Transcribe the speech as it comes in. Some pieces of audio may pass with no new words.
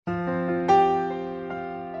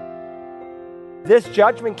this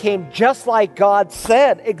judgment came just like God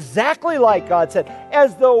said, exactly like God said.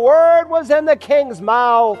 As the word was in the king's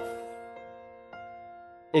mouth,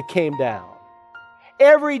 it came down.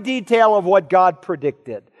 Every detail of what God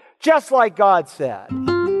predicted, just like God said.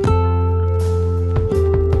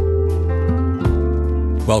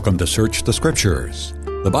 Welcome to Search the Scriptures,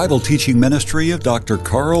 the Bible teaching ministry of Dr.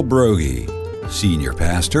 Carl Broggi, Senior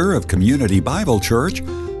Pastor of Community Bible Church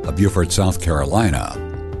of Beaufort, South Carolina.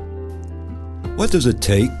 What does it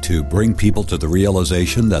take to bring people to the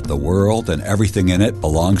realization that the world and everything in it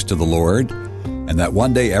belongs to the Lord, and that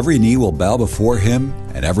one day every knee will bow before Him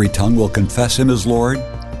and every tongue will confess Him as Lord?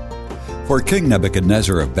 For King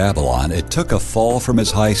Nebuchadnezzar of Babylon, it took a fall from his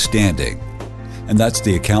high standing, and that's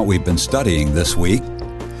the account we've been studying this week.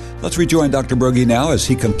 Let's rejoin Dr. Broggi now as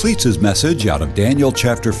he completes his message out of Daniel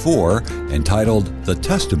chapter 4, entitled The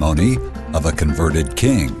Testimony of a Converted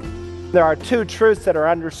King. There are two truths that are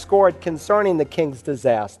underscored concerning the king's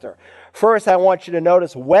disaster. First, I want you to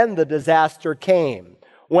notice when the disaster came.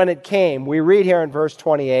 When it came, we read here in verse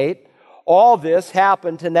 28, all this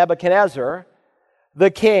happened to Nebuchadnezzar,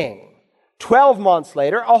 the king. 12 months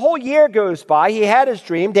later, a whole year goes by. He had his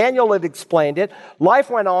dream. Daniel had explained it. Life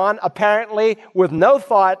went on, apparently, with no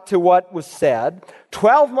thought to what was said.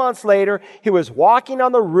 12 months later, he was walking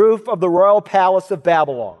on the roof of the royal palace of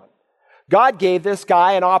Babylon. God gave this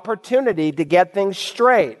guy an opportunity to get things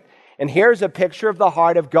straight. And here's a picture of the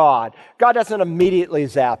heart of God. God doesn't immediately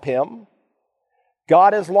zap him.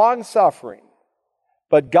 God is long-suffering.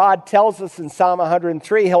 But God tells us in Psalm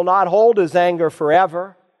 103, He'll not hold His anger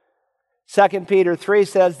forever. 2 Peter 3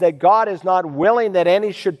 says that God is not willing that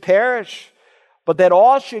any should perish, but that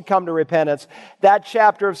all should come to repentance. That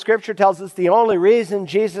chapter of Scripture tells us the only reason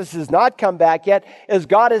Jesus has not come back yet is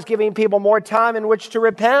God is giving people more time in which to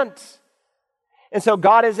repent. And so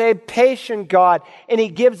God is a patient God, and He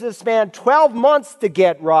gives this man 12 months to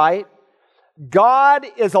get right. God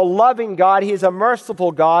is a loving God. He's a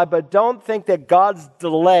merciful God, but don't think that God's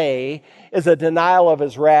delay is a denial of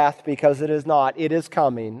His wrath, because it is not. It is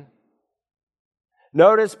coming.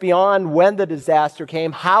 Notice beyond when the disaster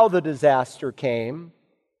came, how the disaster came.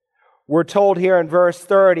 We're told here in verse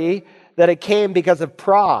 30 that it came because of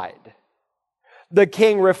pride. The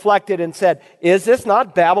king reflected and said, "Is this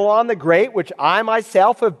not Babylon the Great, which I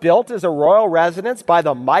myself have built as a royal residence by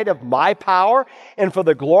the might of my power and for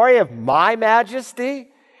the glory of my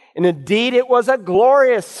majesty?" And indeed, it was a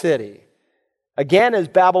glorious city. Again, as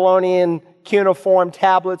Babylonian cuneiform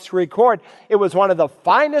tablets record, it was one of the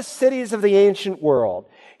finest cities of the ancient world.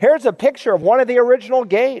 Here's a picture of one of the original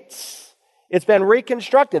gates. It's been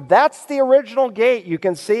reconstructed. That's the original gate. You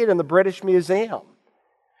can see it in the British Museum.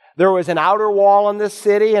 There was an outer wall in this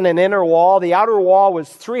city and an inner wall. The outer wall was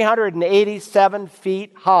 387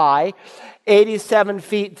 feet high, 87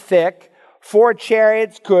 feet thick. 4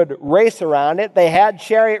 chariots could race around it. They had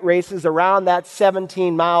chariot races around that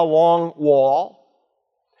 17-mile-long wall.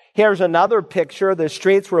 Here's another picture. The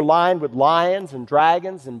streets were lined with lions and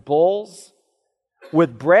dragons and bulls,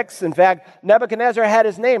 with bricks. In fact, Nebuchadnezzar had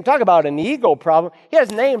his name. Talk about an ego problem. He had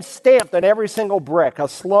his name stamped on every single brick, a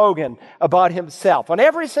slogan about himself, on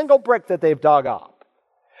every single brick that they've dug up.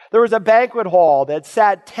 There was a banquet hall that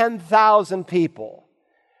sat 10,000 people.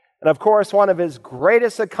 And of course, one of his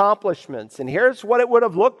greatest accomplishments, and here's what it would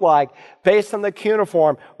have looked like based on the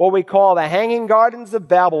cuneiform, what we call the Hanging Gardens of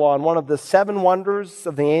Babylon, one of the 7 wonders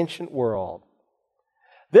of the ancient world.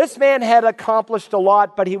 This man had accomplished a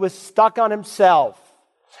lot, but he was stuck on himself.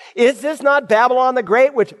 Is this not Babylon the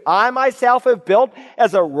Great, which I myself have built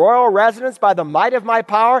as a royal residence by the might of my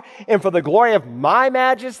power and for the glory of my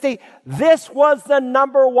majesty? This was the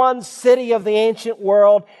number 1 city of the ancient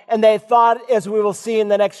world, and they thought, as we will see in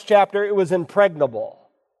the next chapter, it was impregnable.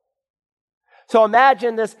 So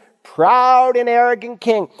imagine this proud and arrogant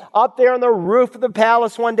king up there on the roof of the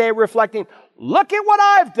palace one day reflecting, "Look at what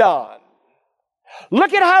I've done.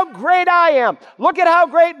 Look at how great I am. Look at how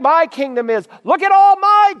great my kingdom is. Look at all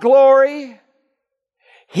my glory."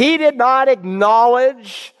 He did not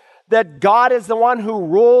acknowledge that God is the one who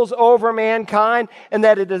rules over mankind and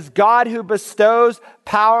that it is God who bestows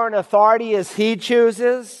power and authority as He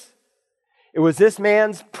chooses. It was this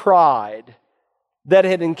man's pride that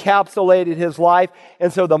had encapsulated his life,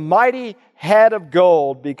 and so the mighty head of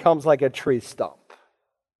gold becomes like a tree stump.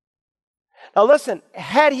 Now listen,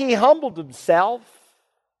 had he humbled himself,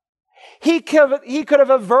 he could have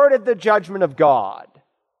averted the judgment of God.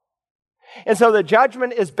 And so the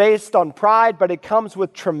judgment is based on pride, but it comes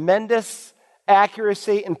with tremendous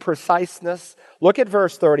accuracy and preciseness. Look at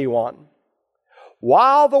verse 31.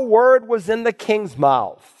 While the word was in the king's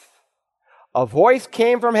mouth, a voice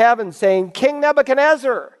came from heaven saying, "King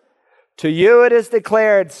Nebuchadnezzar, To you it is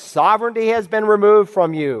declared, sovereignty has been removed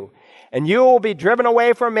from you, and you will be driven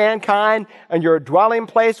away from mankind, and your dwelling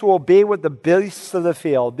place will be with the beasts of the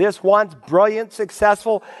field. This once brilliant,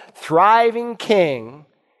 successful, thriving king,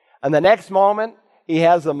 and the next moment, he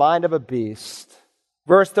has the mind of a beast.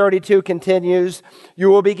 Verse 32 continues, you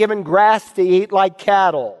will be given grass to eat like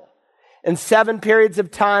cattle, and 7 periods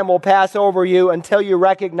of time will pass over you until you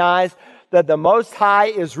recognize that the Most High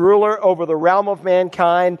is ruler over the realm of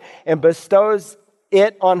mankind and bestows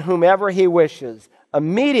it on whomever he wishes.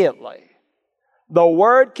 Immediately, the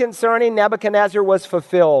word concerning Nebuchadnezzar was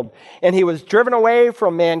fulfilled, and he was driven away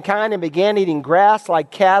from mankind and began eating grass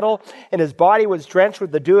like cattle, and his body was drenched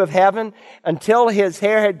with the dew of heaven until his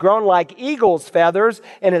hair had grown like eagle's feathers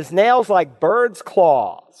and his nails like bird's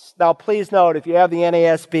claws. Now, please note, if you have the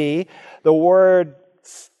NASB, the word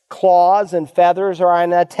claws and feathers are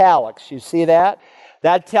in italics. You see that?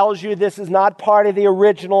 That tells you this is not part of the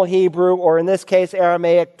original Hebrew, or in this case,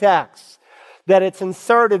 Aramaic text, that it's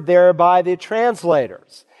inserted there by the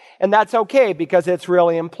translators. And that's okay because it's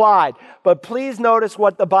really implied. But please notice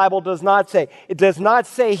what the Bible does not say. It does not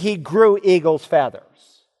say he grew eagle's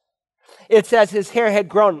feathers. It says his hair had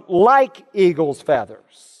grown like eagle's feathers.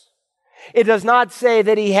 It does not say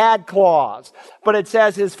that he had claws, but it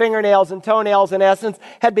says his fingernails and toenails, in essence,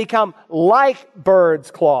 had become like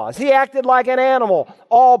bird's claws. He acted like an animal.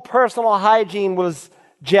 All personal hygiene was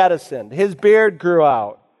jettisoned. His beard grew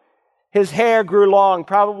out. His hair grew long.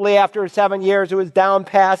 Probably after 7 years, it was down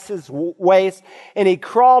past his waist, and he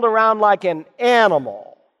crawled around like an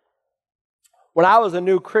animal. When I was a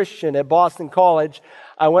new Christian at Boston College,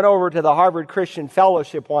 I went over to the Harvard Christian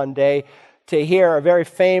Fellowship one day to hear a very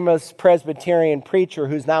famous Presbyterian preacher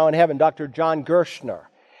who's now in heaven, Dr. John Gershner.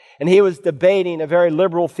 And he was debating a very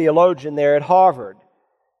liberal theologian there at Harvard.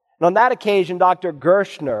 And on that occasion, Dr.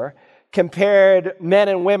 Gershner compared men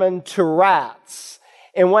and women to rats.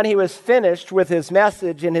 And when he was finished with his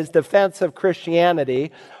message in his defense of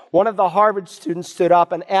Christianity, one of the Harvard students stood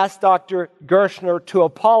up and asked Dr. Gershner to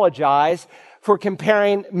apologize for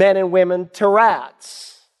comparing men and women to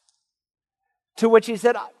rats. To which he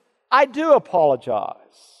said, I do apologize.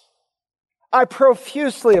 I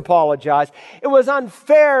profusely apologize. It was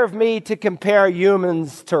unfair of me to compare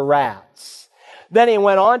humans to rats. Then he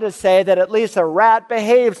went on to say that at least a rat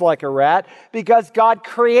behaves like a rat because God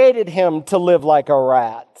created him to live like a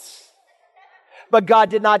rat. But God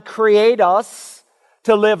did not create us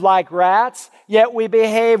to live like rats, yet we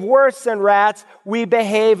behave worse than rats. We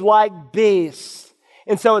behave like beasts.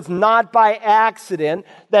 And so it's not by accident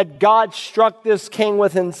that God struck this king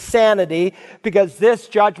with insanity, because this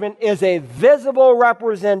judgment is a visible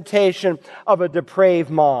representation of a depraved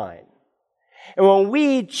mind. And when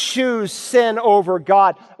we choose sin over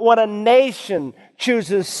God, when a nation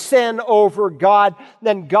chooses sin over God,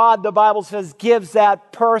 then God, the Bible says, gives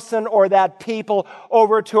that person or that people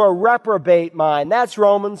over to a reprobate mind. That's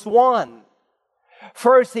Romans 1.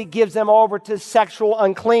 First, he gives them over to sexual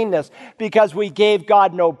uncleanness because we gave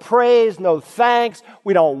God no praise, no thanks.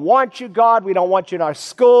 We don't want you, God. We don't want you in our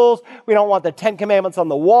schools. We don't want the 10 Commandments on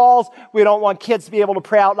the walls. We don't want kids to be able to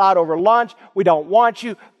pray out loud over lunch. We don't want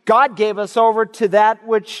you. God gave us over to that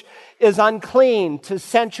which is unclean, to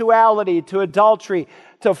sensuality, to adultery,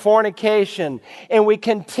 to fornication. And we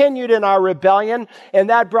continued in our rebellion, and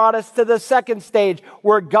that brought us to the second stage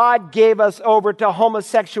where God gave us over to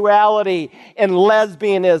homosexuality and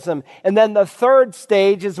lesbianism. And then the third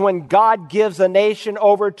stage is when God gives a nation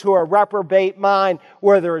over to a reprobate mind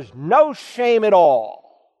where there is no shame at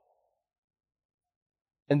all.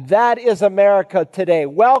 And that is America today.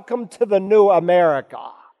 Welcome to the new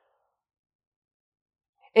America.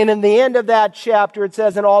 And in the end of that chapter, it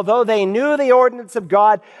says, and although they knew the ordinance of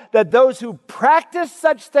God, that those who practice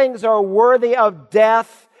such things are worthy of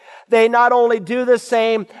death, they not only do the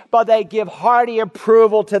same, but they give hearty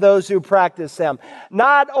approval to those who practice them.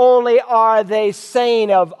 Not only are they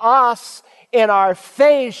saying of us, in our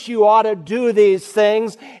face, you ought to do these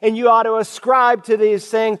things, and you ought to ascribe to these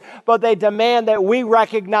things, but they demand that we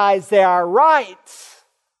recognize they are right.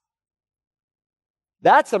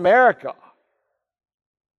 That's America.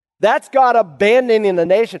 That's God abandoning the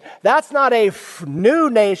nation. That's not a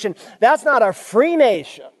new nation. That's not a free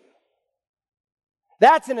nation.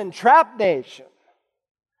 That's an entrapped nation.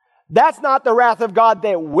 That's not the wrath of God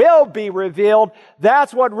that will be revealed.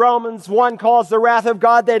 That's what Romans 1 calls the wrath of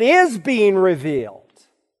God that is being revealed.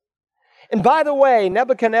 And by the way,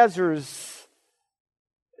 Nebuchadnezzar's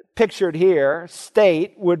pictured here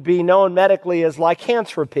state would be known medically as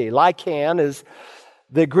lycanthropy. Lycan is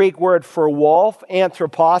the Greek word for wolf,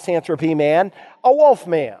 anthropos, anthropy, man, a wolf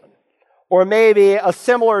man. Or maybe a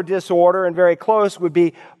similar disorder and very close would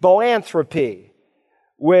be boanthropy,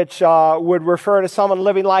 which would refer to someone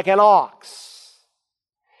living like an ox.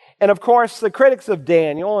 And of course, the critics of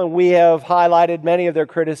Daniel, and we have highlighted many of their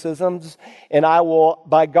criticisms, and I will,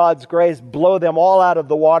 by God's grace, blow them all out of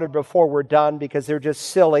the water before we're done because they're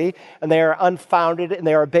just silly and they are unfounded and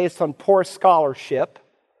they are based on poor scholarship.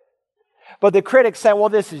 But the critics say, well,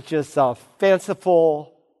 this is just a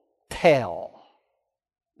fanciful tale.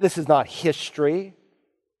 This is not history.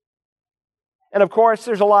 And of course,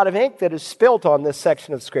 there's a lot of ink that is spilt on this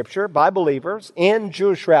section of Scripture by believers and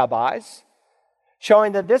Jewish rabbis,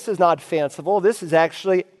 showing that this is not fanciful. This is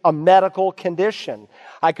actually a medical condition.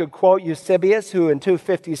 I could quote Eusebius, who in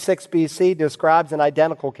 256 BC describes an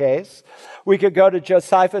identical case. We could go to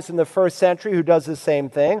Josephus in the 1st century, who does the same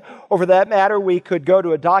thing. Or for that matter, we could go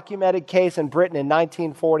to a documented case in Britain in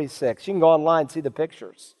 1946. You can go online and see the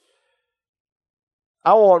pictures.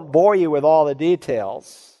 I won't bore you with all the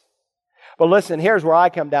details. But listen, here's where I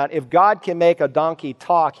come down. If God can make a donkey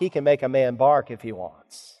talk, He can make a man bark if He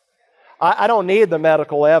wants. I don't need the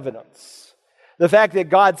medical evidence. The fact that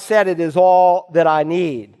God said it is all that I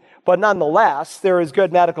need. But nonetheless, there is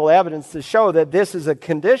good medical evidence to show that this is a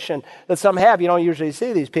condition that some have. You don't usually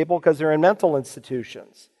see these people because they're in mental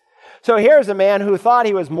institutions. So here's a man who thought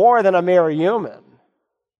he was more than a mere human.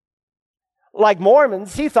 Like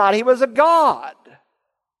Mormons, he thought he was a god.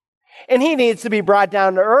 And he needs to be brought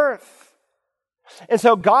down to earth. And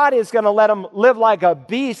so God is going to let him live like a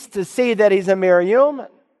beast to see that he's a mere human.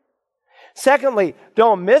 Secondly,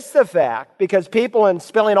 don't miss the fact, because people in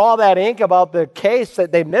spilling all that ink about the case,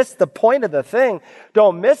 that they missed the point of the thing.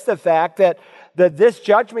 Don't miss the fact that this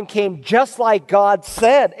judgment came just like God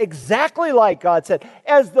said, exactly like God said.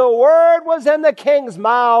 As the word was in the king's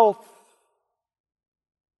mouth,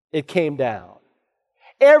 it came down.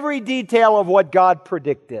 Every detail of what God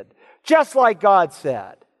predicted, just like God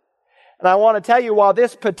said. And I want to tell you, while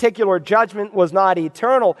this particular judgment was not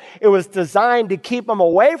eternal, it was designed to keep them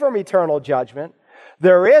away from eternal judgment.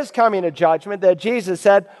 There is coming a judgment that Jesus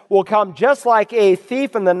said will come just like a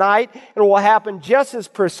thief in the night, and will happen just as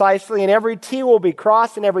precisely, and every T will be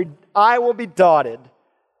crossed and every I will be dotted.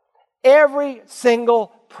 Every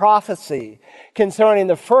single prophecy concerning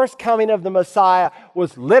the first coming of the Messiah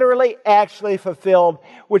was literally actually fulfilled,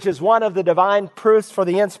 which is one of the divine proofs for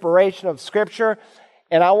the inspiration of Scripture.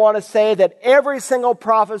 And I want to say that every single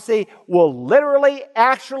prophecy will literally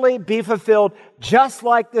actually be fulfilled just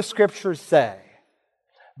like the Scriptures say.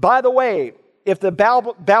 By the way, if the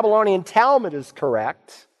Babylonian Talmud is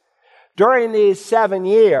correct, during these 7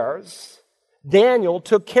 years, Daniel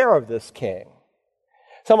took care of this king.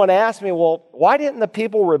 Someone asked me, well, why didn't the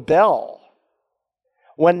people rebel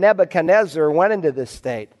when Nebuchadnezzar went into this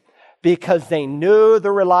state? Because they knew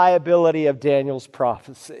the reliability of Daniel's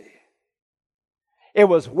prophecy. It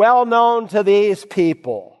was well known to these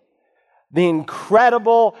people, the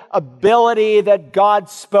incredible ability that God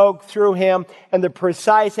spoke through him and the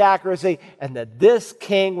precise accuracy, and that this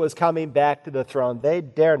king was coming back to the throne. They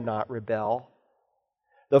dared not rebel.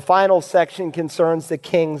 The final section concerns the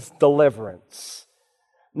king's deliverance.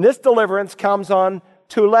 And this deliverance comes on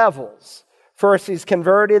 2 levels. First, he's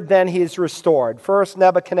converted, then he's restored. First,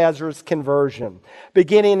 Nebuchadnezzar's conversion,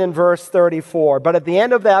 beginning in verse 34. But at the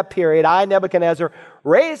end of that period, I, Nebuchadnezzar,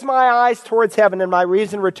 raised my eyes towards heaven, and my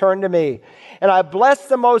reason returned to me. And I blessed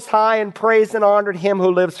the Most High and praised and honored him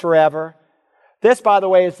who lives forever. This, by the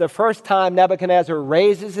way, is the first time Nebuchadnezzar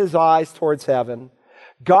raises his eyes towards heaven.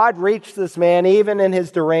 God reached this man even in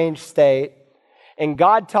his deranged state. And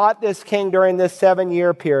God taught this king during this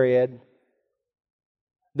 7-year period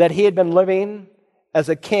that he had been living as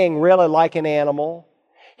a king really like an animal.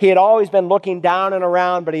 He had always been looking down and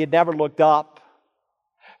around, but he had never looked up.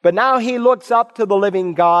 But now he looks up to the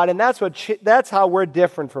living God, and that's how we're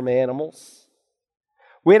different from animals.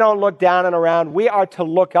 We don't look down and around. We are to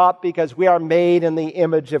look up because we are made in the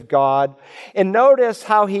image of God. And notice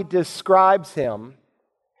how he describes him.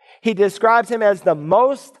 He describes him as the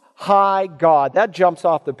Most High God. That jumps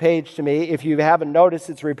off the page to me. If you haven't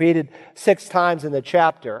noticed, it's repeated 6 times in the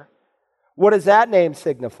chapter. What does that name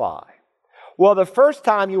signify? Well, the first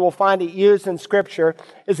time you will find it used in Scripture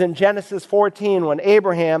is in Genesis 14, when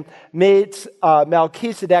Abraham meets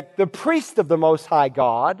Melchizedek, the priest of the Most High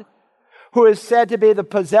God, who is said to be the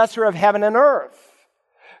possessor of heaven and earth.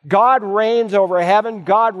 God reigns over heaven.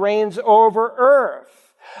 God reigns over earth.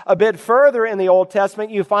 A bit further in the Old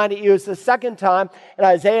Testament, you find it used the second time in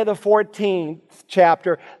Isaiah the 14th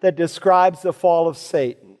chapter that describes the fall of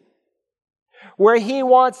Satan, where he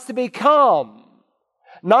wants to become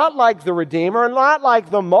not like the Redeemer, not like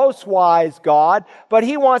the most wise God, but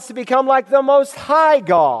he wants to become like the Most High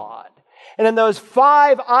God. And in those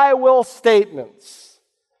 5 I will statements,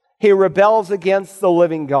 he rebels against the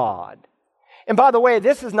living God. And by the way,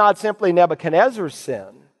 this is not simply Nebuchadnezzar's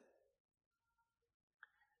sin.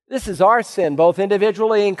 This is our sin, both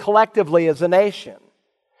individually and collectively as a nation.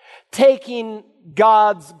 Taking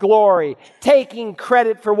God's glory, taking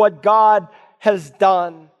credit for what God has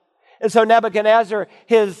done. And so Nebuchadnezzar,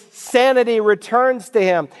 his sanity returns to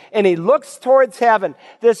him, and he looks towards heaven.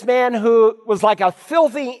 This man who was like a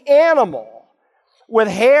filthy animal, with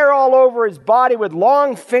hair all over his body, with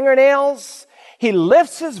long fingernails, he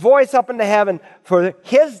lifts his voice up into heaven, for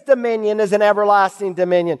his dominion is an everlasting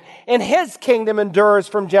dominion, and his kingdom endures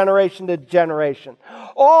from generation to generation.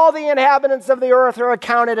 All the inhabitants of the earth are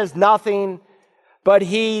accounted as nothing, but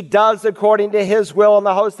he does according to his will in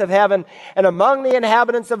the host of heaven and among the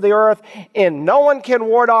inhabitants of the earth, and no one can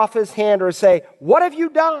ward off his hand or say, "What have you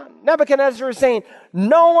done?" Nebuchadnezzar is saying,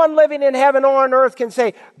 no one living in heaven or on earth can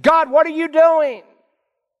say, "God, what are you doing?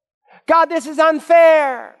 God, this is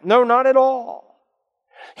unfair." No, not at all.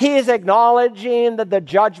 He is acknowledging that the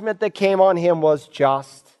judgment that came on him was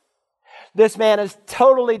just. This man is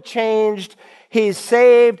totally changed. He's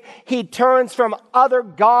saved. He turns from other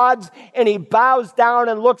gods and he bows down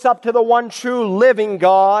and looks up to the one true living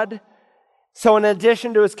God. So in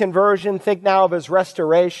addition to his conversion, think now of his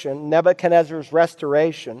restoration, Nebuchadnezzar's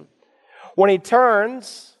restoration. When he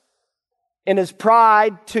turns in his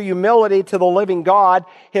pride to humility to the living God,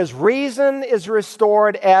 his reason is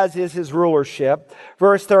restored, as is his rulership.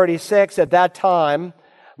 Verse 36, at that time,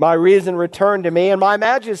 my reason returned to me, and my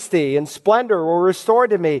majesty and splendor were restored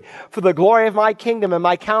to me. For the glory of my kingdom and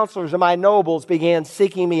my counselors and my nobles began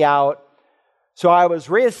seeking me out. So I was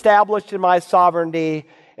reestablished in my sovereignty,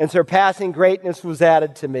 and surpassing greatness was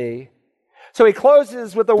added to me. So he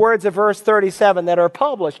closes with the words of verse 37 that are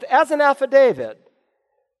published as an affidavit.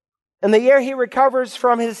 In the year he recovers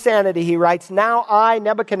from his sanity, he writes, "Now I,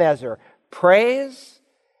 Nebuchadnezzar, praise,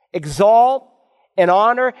 exalt, and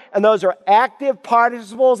honor," and those are active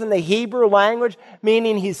participles in the Hebrew language,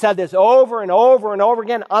 meaning he said this over and over and over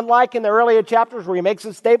again, unlike in the earlier chapters where he makes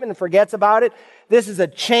a statement and forgets about it. This is a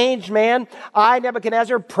changed man. I,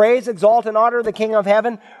 Nebuchadnezzar, praise, exalt, and honor the King of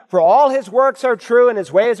heaven, for all his works are true and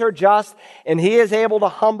his ways are just, and he is able to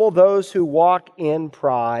humble those who walk in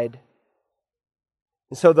pride.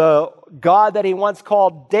 And so the God that he once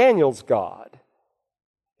called Daniel's God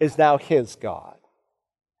is now his God.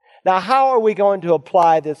 Now, how are we going to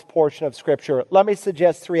apply this portion of Scripture? Let me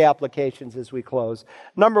suggest 3 applications as we close.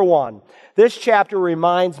 Number 1, this chapter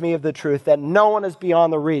reminds me of the truth that no one is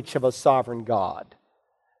beyond the reach of a sovereign God.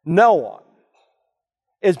 No one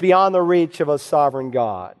is beyond the reach of a sovereign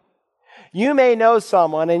God. You may know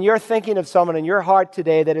someone, and you're thinking of someone in your heart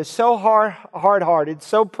today that is so hard-hearted,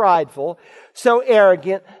 so prideful, so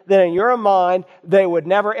arrogant, that in your mind, they would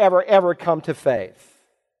never, ever, ever come to faith.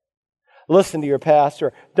 Listen to your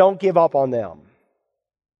pastor. Don't give up on them.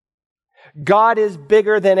 God is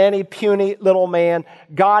bigger than any puny little man.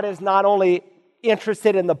 God is not only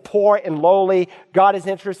interested in the poor and lowly, God is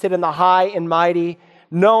interested in the high and mighty.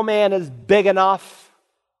 No man is big enough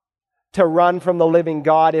to run from the living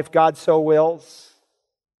God if God so wills.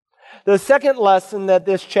 The second lesson that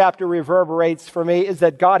this chapter reverberates for me is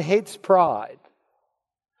that God hates pride.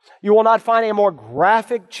 You will not find a more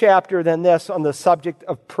graphic chapter than this on the subject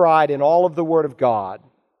of pride in all of the Word of God.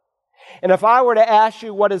 And if I were to ask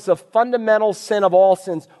you what is the fundamental sin of all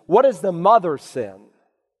sins, what is the mother sin?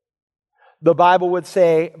 The Bible would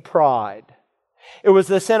say pride. It was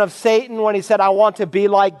the sin of Satan when he said, "I want to be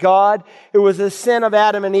like God." It was the sin of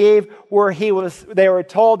Adam and Eve where they were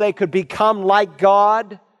told they could become like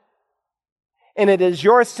God. And it is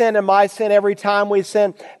your sin and my sin every time we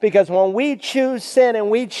sin, because when we choose sin and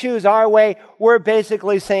we choose our way, we're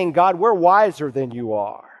basically saying, "God, we're wiser than you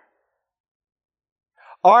are.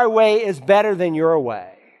 Our way is better than your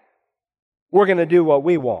way. We're going to do what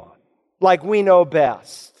we want, like we know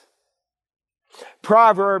best."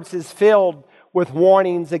 Proverbs is filled with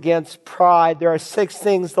warnings against pride. There are 6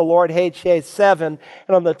 things the Lord hates, yea, 7.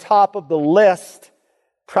 And on the top of the list,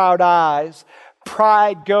 proud eyes.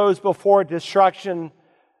 Pride goes before destruction,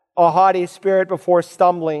 a haughty spirit before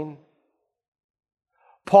stumbling.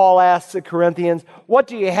 Paul asks the Corinthians, "What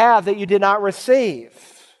do you have that you did not receive?"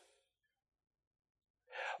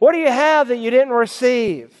 What do you have that you didn't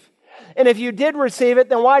receive? And if you did receive it,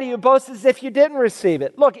 then why do you boast as if you didn't receive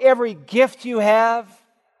it? Look, every gift you have,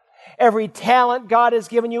 every talent God has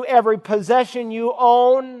given you, every possession you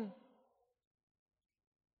own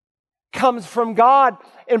comes from God.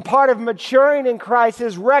 And part of maturing in Christ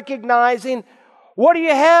is recognizing, what do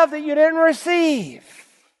you have that you didn't receive?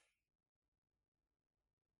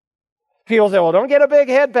 People say, well, don't get a big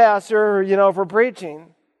head, pastor, for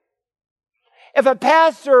preaching. If a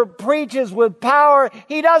pastor preaches with power,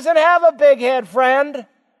 he doesn't have a big head, friend,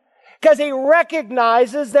 because he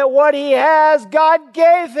recognizes that what he has, God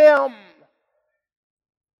gave him.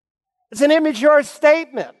 It's an immature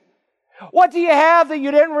statement. What do you have that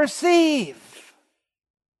you didn't receive?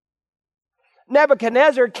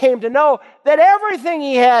 Nebuchadnezzar came to know that everything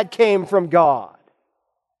he had came from God.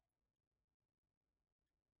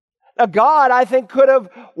 Now, God, I think, could have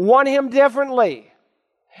won him differently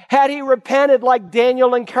had he repented like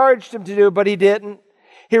Daniel encouraged him to do, but he didn't.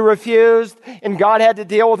 He refused, and God had to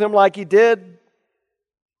deal with him like he did.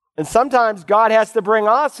 And sometimes God has to bring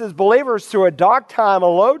us as believers through a dark time, a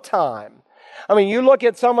low time. I mean, you look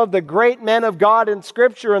at some of the great men of God in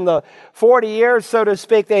Scripture in the 40 years, so to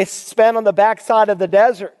speak, they spent on the backside of the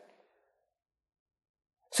desert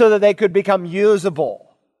so that they could become usable.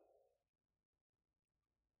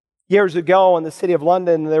 Years ago in the city of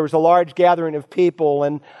London, there was a large gathering of people,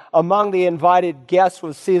 and among the invited guests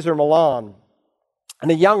was Cesar Millan. And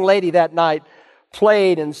a young lady that night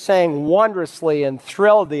played and sang wondrously and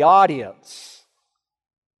thrilled the audience.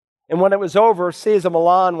 And when it was over, Cesar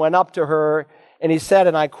Millan went up to her and he said,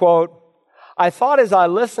 and I quote, "I thought as I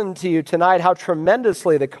listened to you tonight how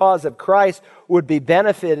tremendously the cause of Christ would be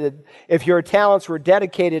benefited if your talents were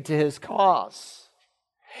dedicated to his cause."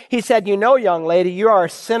 He said, "You know, young lady, you are a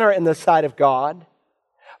sinner in the sight of God,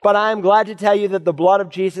 but I am glad to tell you that the blood of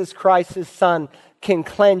Jesus Christ, his Son, can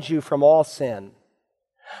cleanse you from all sin."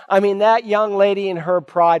 I mean, that young lady in her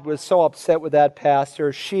pride was so upset with that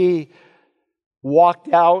pastor, she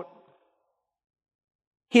walked out.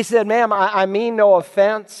 He said, "Ma'am, I mean no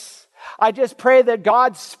offense. I just pray that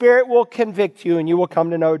God's Spirit will convict you and you will come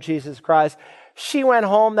to know Jesus Christ." She went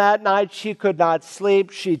home that night. She could not sleep.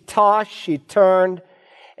 She tossed, she turned.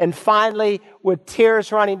 And finally, with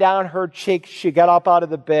tears running down her cheeks, she got up out of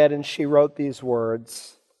the bed and she wrote these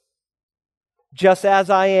words: "Just as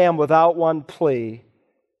I am without one plea,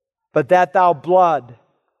 but that thy blood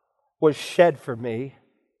was shed for me,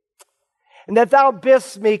 and that thou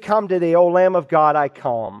bidst me come to thee, O Lamb of God, I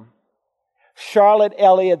come." Charlotte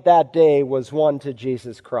Elliott that day was won to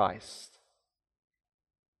Jesus Christ.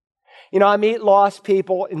 I meet lost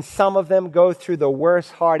people, and some of them go through the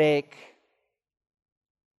worst heartache.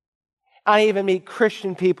 I even meet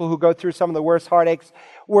Christian people who go through some of the worst heartaches,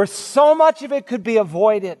 where so much of it could be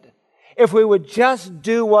avoided if we would just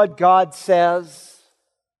do what God says.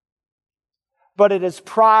 But it is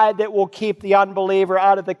pride that will keep the unbeliever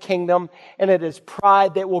out of the kingdom, and it is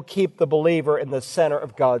pride that will keep the believer in the center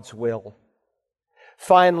of God's will.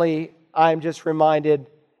 Finally, I'm just reminded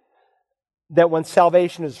that when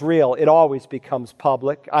salvation is real, it always becomes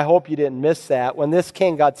public. I hope you didn't miss that. When this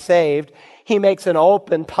king got saved, he makes an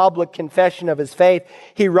open, public confession of his faith.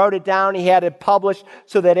 He wrote it down. He had it published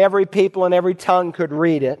so that every people and every tongue could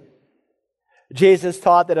read it. Jesus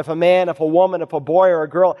taught that if a man, if a woman, if a boy or a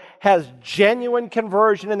girl has genuine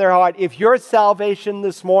conversion in their heart, if your salvation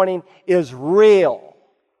this morning is real,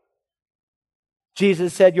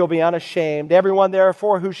 Jesus said you'll be unashamed. "Everyone,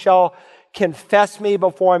 therefore, who shall confess me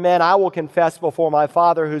before men, I will confess before my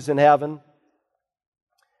Father who's in heaven.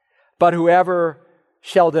 But whoever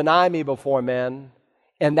shall deny me before men,"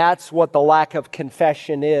 and that's what the lack of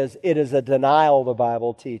confession is. It is a denial, the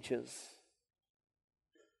Bible teaches.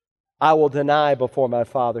 "I will deny before my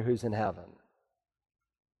Father who's in heaven."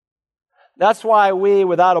 That's why we,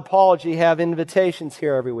 without apology, have invitations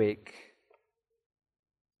here every week.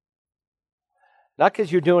 Not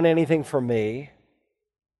because you're doing anything for me.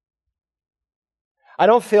 I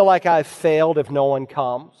don't feel like I've failed if no one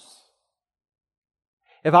comes.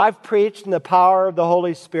 If I've preached in the power of the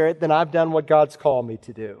Holy Spirit, then I've done what God's called me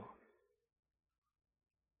to do.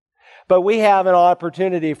 But we have an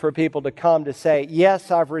opportunity for people to come to say, "Yes,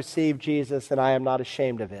 I've received Jesus and I am not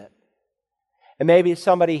ashamed of it." And maybe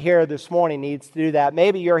somebody here this morning needs to do that.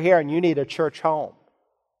 Maybe you're here and you need a church home.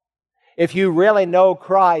 If you really know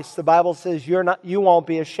Christ, the Bible says you won't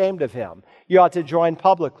be ashamed of Him. You ought to join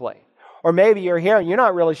publicly. Or maybe you're here and you're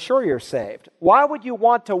not really sure you're saved. Why would you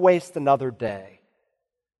want to waste another day?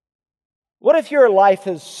 What if your life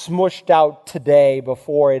is smushed out today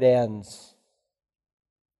before it ends?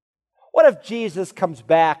 What if Jesus comes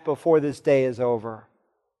back before this day is over?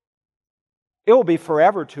 It will be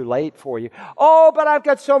forever too late for you. "Oh, but I've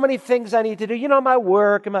got so many things I need to do. My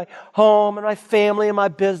work and my home and my family and my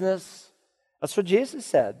business." That's what Jesus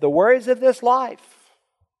said. The worries of this life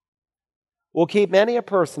will keep many a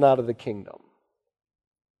person out of the kingdom.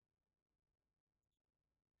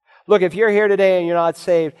 Look, if you're here today and you're not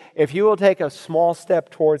saved, if you will take a small step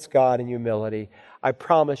towards God in humility, I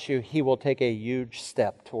promise you He will take a huge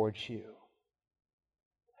step towards you.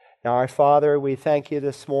 Now, our Father, we thank you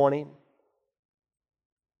this morning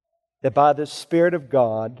that by the Spirit of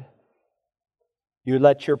God, you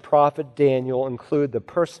let your prophet Daniel include the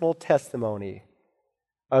personal testimony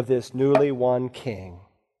of this newly won king.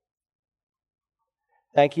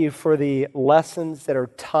 Thank you for the lessons that are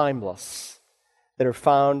timeless, that are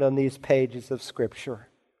found on these pages of Scripture.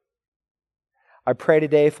 I pray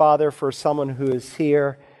today, Father, for someone who is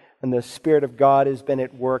here and the Spirit of God has been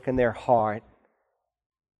at work in their heart,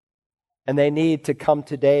 and they need to come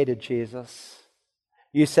today to Jesus.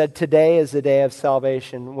 You said today is the day of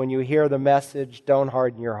salvation. When you hear the message, don't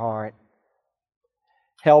harden your heart.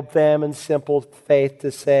 Help them in simple faith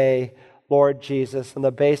to say, Lord Jesus, on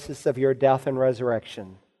the basis of your death and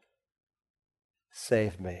resurrection,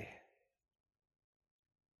 save me.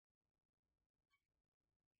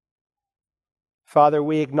 Father,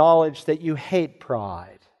 we acknowledge that you hate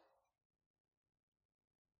pride.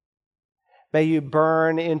 May you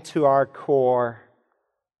burn into our core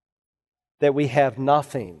that we have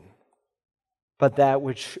nothing but that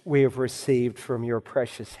which we have received from your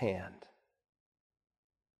precious hand.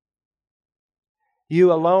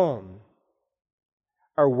 You alone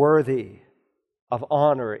are worthy of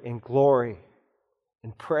honor and glory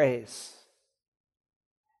and praise.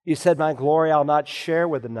 You said, my glory I'll not share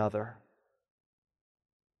with another.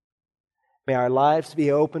 May our lives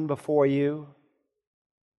be open before you.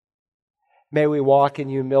 May we walk in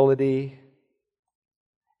humility,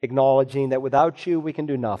 acknowledging that without you we can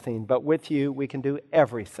do nothing, but with you we can do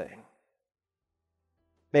everything.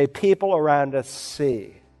 May people around us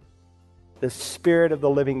see the Spirit of the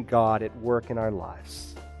living God at work in our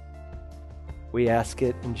lives. We ask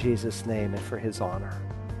it in Jesus' name and for His honor.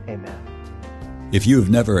 Amen. If you've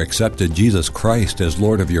never accepted Jesus Christ as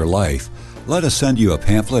Lord of your life, let us send you a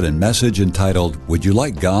pamphlet and message entitled, Would You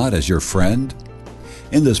Like God as Your Friend?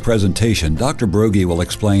 In this presentation, Dr. Broggi will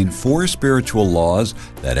explain 4 spiritual laws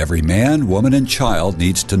that every man, woman, and child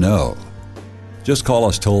needs to know. Just call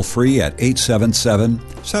us toll-free at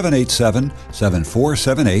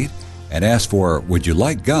 877-787-7478 and ask for, Would you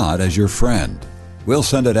like God as your friend? We'll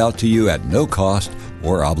send it out to you at no cost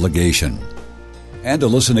or obligation. And to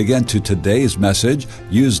listen again to today's message,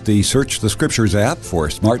 use the Search the Scriptures app for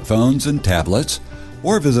smartphones and tablets,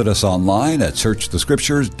 or visit us online at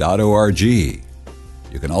searchthescriptures.org.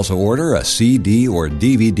 You can also order a CD or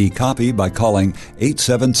DVD copy by calling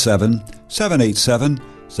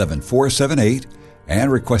 877-787-7478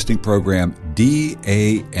 and requesting program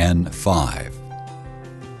DAN5.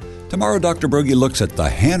 Tomorrow, Dr. Broggi looks at the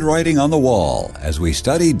handwriting on the wall as we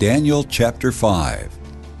study Daniel chapter 5.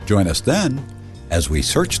 Join us then as we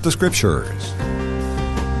search the Scriptures.